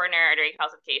see coronary artery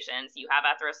calcifications, you have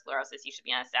atherosclerosis, you should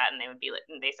be on a statin, and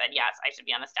they said, yes, I should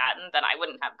be on a statin, then I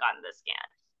wouldn't have gotten this scan.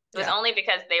 It was only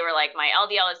because they were like, my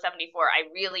LDL is 74, I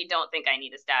really don't think I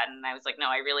need a statin. And I was like, no,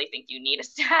 I really think you need a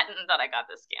statin, that I got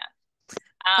this scan.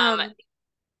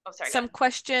 Oh, sorry. Some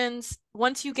questions.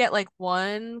 Once you get like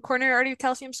one coronary artery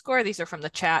calcium score, these are from the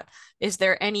chat. Is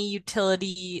there any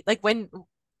utility? Like when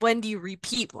do you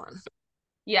repeat one?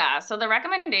 Yeah. So the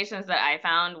recommendations that I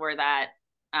found were that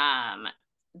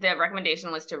the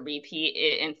recommendation was to repeat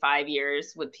it in 5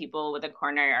 years with people with a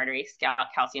coronary artery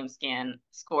calcium scan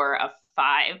score of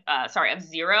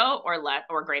 0 or less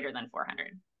or greater than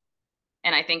 400.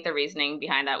 And I think the reasoning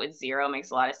behind that with 0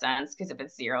 makes a lot of sense, because if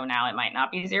it's 0 now, it might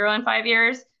not be 0 in 5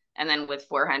 years. And then with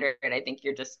 400, I think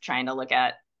you're just trying to look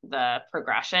at the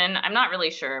progression. I'm not really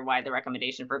sure why the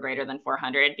recommendation for greater than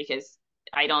 400, because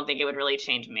I don't think it would really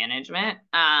change management.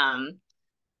 There's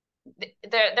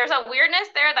a weirdness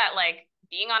there that like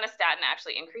being on a statin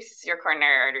actually increases your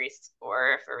coronary artery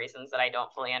score for reasons that I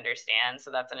don't fully understand. So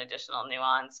that's an additional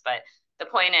nuance. But the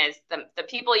point is, the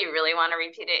people you really want to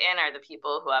repeat it in are the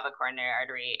people who have a coronary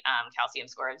artery calcium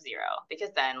score of 0,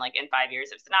 because then like in 5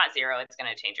 years, if it's not 0, it's going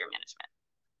to change your management.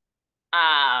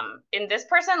 In this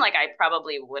person, like I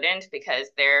probably wouldn't,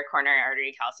 because their coronary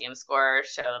artery calcium score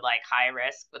showed like high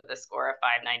risk with a score of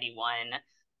 591.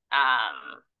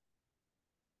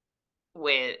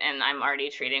 And I'm already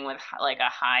treating with like a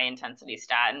high intensity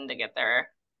statin to get their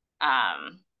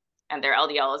and their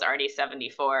LDL is already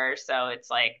 74, so it's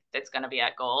like it's going to be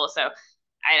at goal. So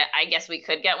I guess we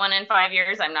could get one in 5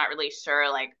 years. I'm not really sure,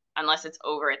 like unless it's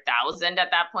over 1,000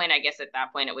 at that point. I guess at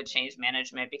that point it would change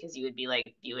management, because you would be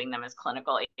like viewing them as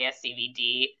clinical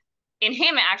ASCVD. In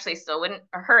him, it actually still wouldn't,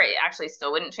 or her, it actually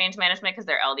still wouldn't change management, because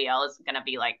their LDL is going to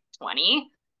be like 20.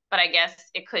 But I guess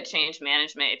it could change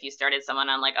management if you started someone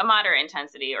on like a moderate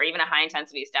intensity or even a high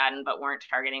intensity statin, but weren't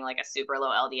targeting like a super low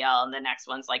LDL, and the next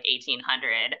one's like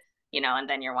 1,800, you know, and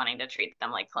then you're wanting to treat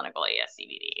them like clinical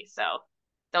ASCVD. So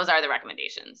those are the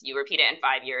recommendations. You repeat it in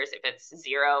 5 years if it's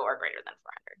 0 or greater than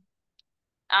 400.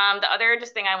 The other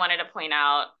just thing I wanted to point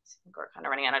out, we're kind of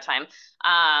running out of time,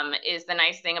 is the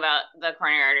nice thing about the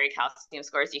coronary artery calcium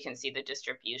scores. You can see the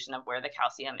distribution of where the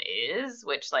calcium is,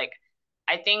 which like,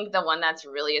 I think the one that's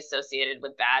really associated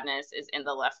with badness is in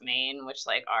the left main, which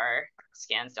like our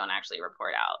scans don't actually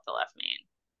report out the left main,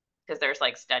 because there's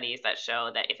like studies that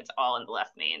show that if it's all in the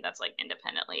left main, that's like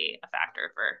independently a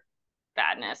factor for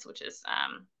badness, which is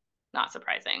not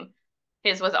surprising.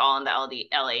 His was all in the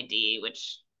LAD,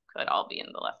 which could all be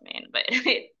in the left main, but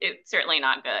it's certainly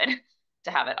not good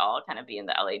to have it all kind of be in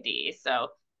the LAD. So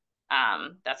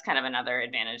that's kind of another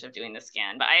advantage of doing the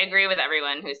scan. But I agree with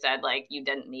everyone who said like you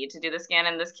didn't need to do the scan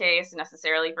in this case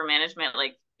necessarily for management.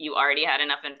 Like you already had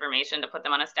enough information to put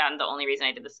them on a statin. The only reason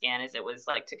I did the scan is it was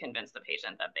like to convince the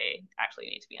patient that they actually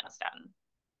need to be on a statin.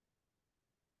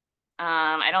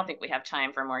 I don't think we have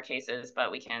time for more cases,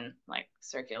 but we can like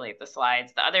circulate the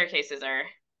slides. The other cases are,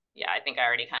 yeah, I think I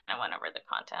already kind of went over the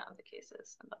content of the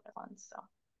cases and the other ones. So,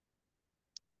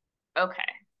 okay.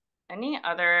 Any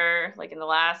other, like in the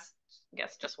last, I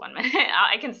guess just 1 minute,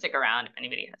 I can stick around if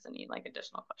anybody has any like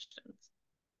additional questions.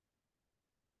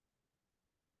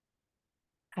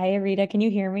 Hi, Rita, can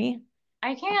you hear me?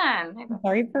 I can.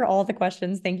 Sorry for all the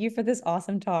questions. Thank you for this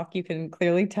awesome talk. You can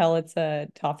clearly tell it's a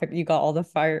topic. You got all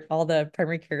the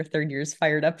primary care 3rd years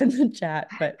fired up in the chat.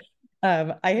 But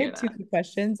I had 2 quick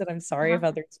questions, and I'm sorry if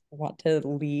others want to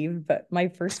leave. But my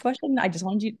first question, I just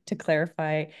wanted you to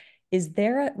clarify: is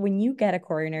there when you get a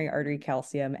coronary artery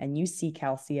calcium and you see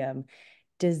calcium,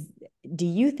 do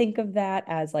you think of that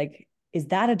as like, is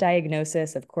that a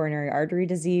diagnosis of coronary artery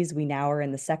disease? We now are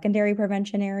in the secondary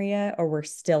prevention area, or we're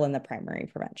still in the primary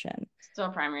prevention? Still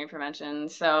primary prevention.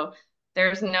 So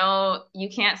there's you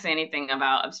can't say anything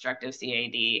about obstructive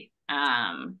CAD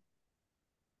At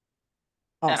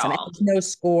Awesome. And all. there's no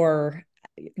score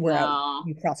where No,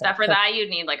 you cross that out. for that you'd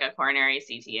need like a coronary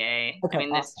CTA. I Okay,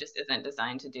 mean, this awesome. just isn't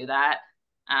designed to do that.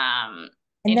 And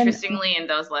then Interestingly, in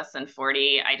those less than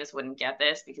 40, I just wouldn't get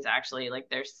this because actually, like,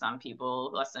 there's some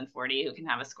people less than 40 who can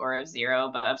have a score of 0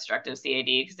 but obstructive CAD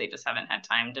because they just haven't had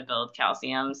time to build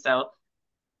calcium. So,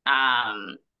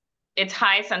 it's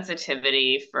high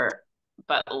sensitivity for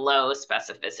but low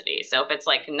specificity. So if it's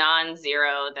like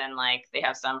non-zero, then like they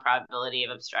have some probability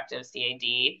of obstructive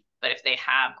CAD. But if they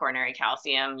have coronary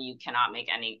calcium, you cannot make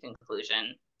any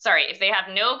conclusion. Sorry, if they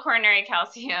have no coronary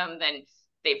calcium, then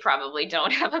they probably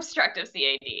don't have obstructive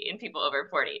CAD in people over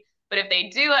 40. But if they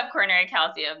do have coronary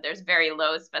calcium, there's very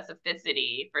low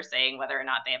specificity for saying whether or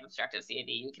not they have obstructive CAD.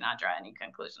 You cannot draw any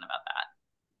conclusion about that.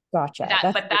 gotcha.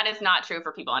 That's But that is not true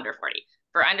for people under 40.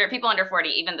 For people under 40,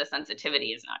 even the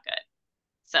sensitivity is not good.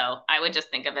 So I would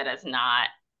just think of it as not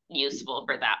useful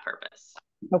for that purpose.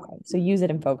 okay. So use it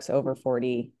in folks over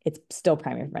 40. It's still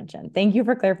primary prevention. Thank you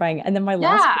for clarifying. And then my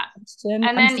last Yeah. question.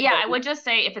 And then, yeah, I would just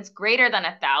say if it's greater than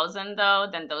 1,000, though,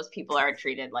 then those people are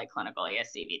treated like clinical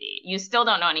ASCVD. You still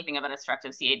don't know anything about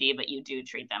obstructive CAD, but you do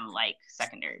treat them like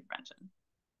secondary prevention.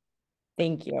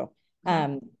 Thank you.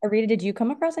 Arita, did you come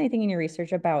across anything in your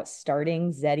research about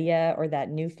starting Zetia or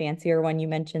that new fancier one you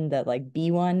mentioned, the like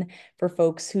B one for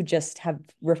folks who just have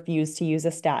refused to use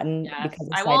a statin Yes, because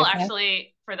of I side will effects?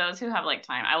 actually, for those who have like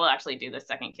time, I will actually do the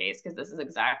second case because this is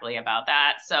exactly about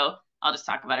that. So I'll just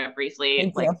talk about it briefly.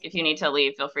 Thank Like you. if you need to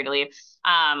leave, feel free to leave.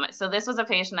 So this was a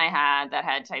patient I had that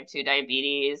had type 2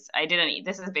 diabetes.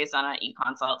 This is based on an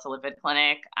e-consult to lipid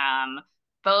clinic.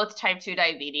 Both type 2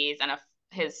 diabetes and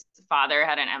his father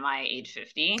had an MI age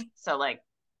 50. So like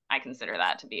I consider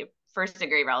that to be a first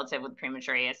degree relative with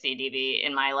premature ASCVD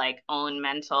in my like own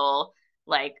mental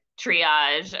like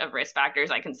triage of risk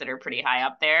factors. I consider pretty high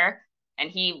up there. And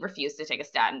he refused to take a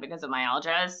statin because of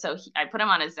myalgias. So I put him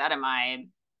on ezetimibe.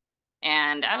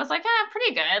 And I was like,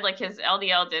 pretty good. Like his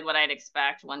LDL did what I'd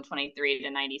expect, 123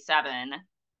 to 97.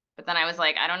 But then I was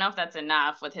like, I don't know if that's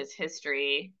enough with his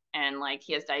history. And like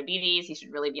he has diabetes, he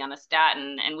should really be on a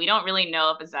statin. And we don't really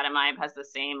know if ezetimibe has the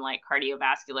same like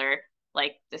cardiovascular,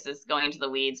 like this is going to the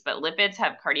weeds, but lipids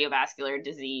have cardiovascular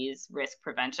disease risk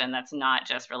prevention that's not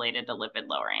just related to lipid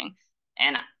lowering.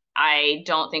 And I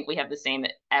don't think we have the same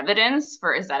evidence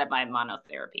for ezetimibe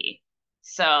monotherapy.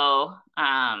 So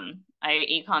I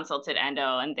e-consulted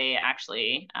endo and they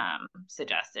actually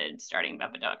suggested starting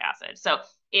bempedoic acid. So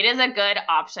it is a good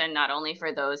option, not only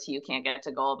for those who can't get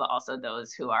to goal, but also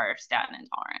those who are statin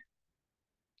intolerant.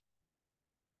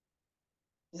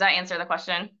 Does that answer the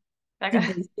question, Becca?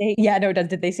 Did they say, yeah, no,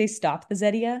 did they say stop the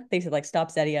Zetia? They said like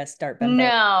stop Zetia, start Bembo.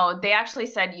 No, they actually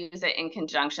said use it in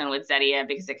conjunction with Zetia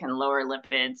because it can lower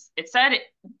lipids. It said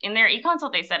in their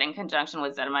e-consult, they said in conjunction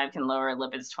with ezetimibe can lower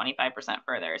lipids 25%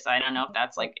 further. So I don't know if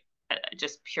that's like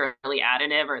just purely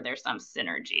additive or there's some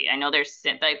synergy. I know there's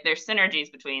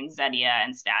synergies between Zetia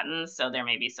and statins, so there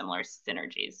may be similar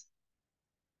synergies.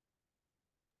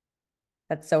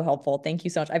 That's so helpful. Thank you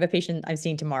so much. I have a patient I'm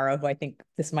seeing tomorrow who I think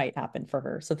this might happen for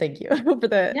her. So thank you for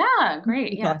the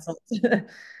great. Yeah. consult.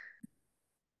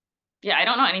 Yeah, I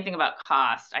don't know anything about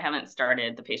cost. I haven't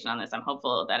started the patient on this. I'm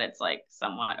hopeful that it's like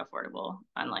somewhat affordable,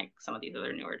 unlike some of these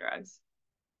other newer drugs.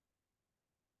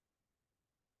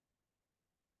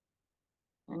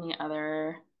 Any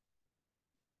other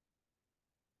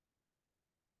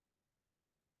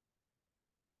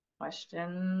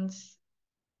questions?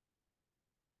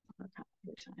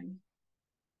 Time.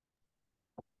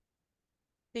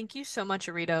 Thank you so much,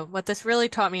 Arita. What this really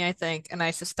taught me, I think, and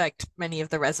I suspect many of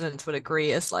the residents would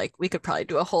agree, is like we could probably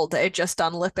do a whole day just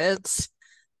on lipids.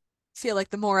 I feel like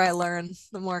the more I learn,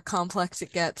 the more complex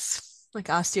it gets, like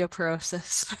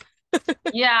osteoporosis.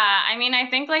 Yeah, I mean, I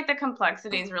think like the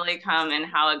complexities really come in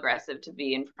how aggressive to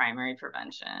be in primary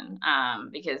prevention.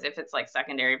 Because if it's like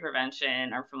secondary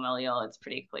prevention or familial, it's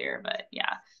pretty clear. But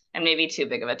yeah, and maybe too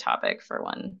big of a topic for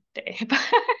one day.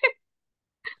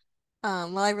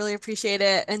 Well, I really appreciate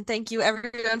it. And thank you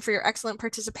everyone for your excellent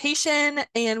participation.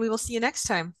 And we will see you next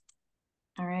time.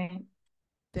 All right.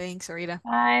 Thanks, Arita.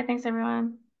 Bye. Thanks,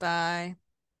 everyone. Bye.